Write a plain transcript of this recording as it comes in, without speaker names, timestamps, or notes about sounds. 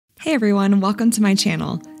Hey everyone, welcome to my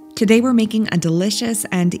channel. Today we're making a delicious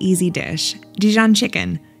and easy dish, Dijon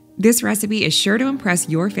chicken. This recipe is sure to impress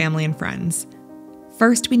your family and friends.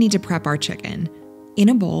 First, we need to prep our chicken. In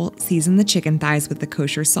a bowl, season the chicken thighs with the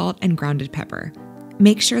kosher salt and grounded pepper.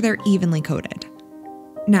 Make sure they're evenly coated.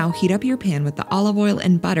 Now heat up your pan with the olive oil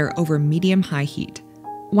and butter over medium-high heat.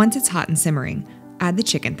 Once it's hot and simmering, add the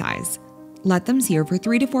chicken thighs. Let them sear for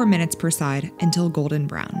 3 to 4 minutes per side until golden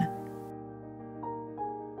brown.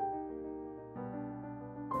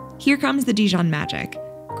 Here comes the Dijon magic.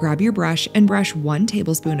 Grab your brush and brush 1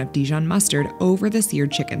 tablespoon of Dijon mustard over the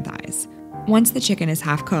seared chicken thighs. Once the chicken is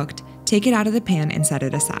half cooked, take it out of the pan and set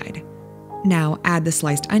it aside. Now add the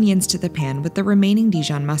sliced onions to the pan with the remaining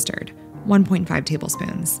Dijon mustard, 1.5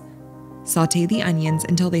 tablespoons. Sauté the onions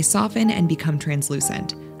until they soften and become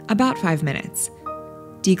translucent, about 5 minutes.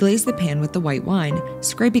 Deglaze the pan with the white wine,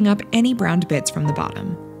 scraping up any browned bits from the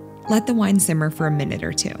bottom. Let the wine simmer for a minute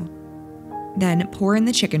or two. Then pour in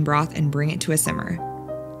the chicken broth and bring it to a simmer.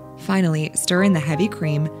 Finally, stir in the heavy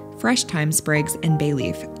cream, fresh thyme sprigs, and bay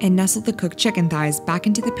leaf, and nestle the cooked chicken thighs back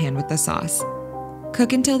into the pan with the sauce.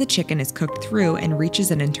 Cook until the chicken is cooked through and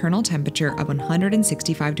reaches an internal temperature of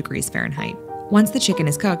 165 degrees Fahrenheit. Once the chicken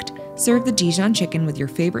is cooked, serve the Dijon chicken with your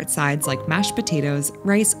favorite sides like mashed potatoes,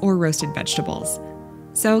 rice, or roasted vegetables.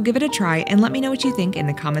 So give it a try and let me know what you think in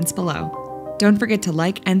the comments below. Don't forget to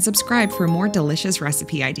like and subscribe for more delicious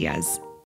recipe ideas.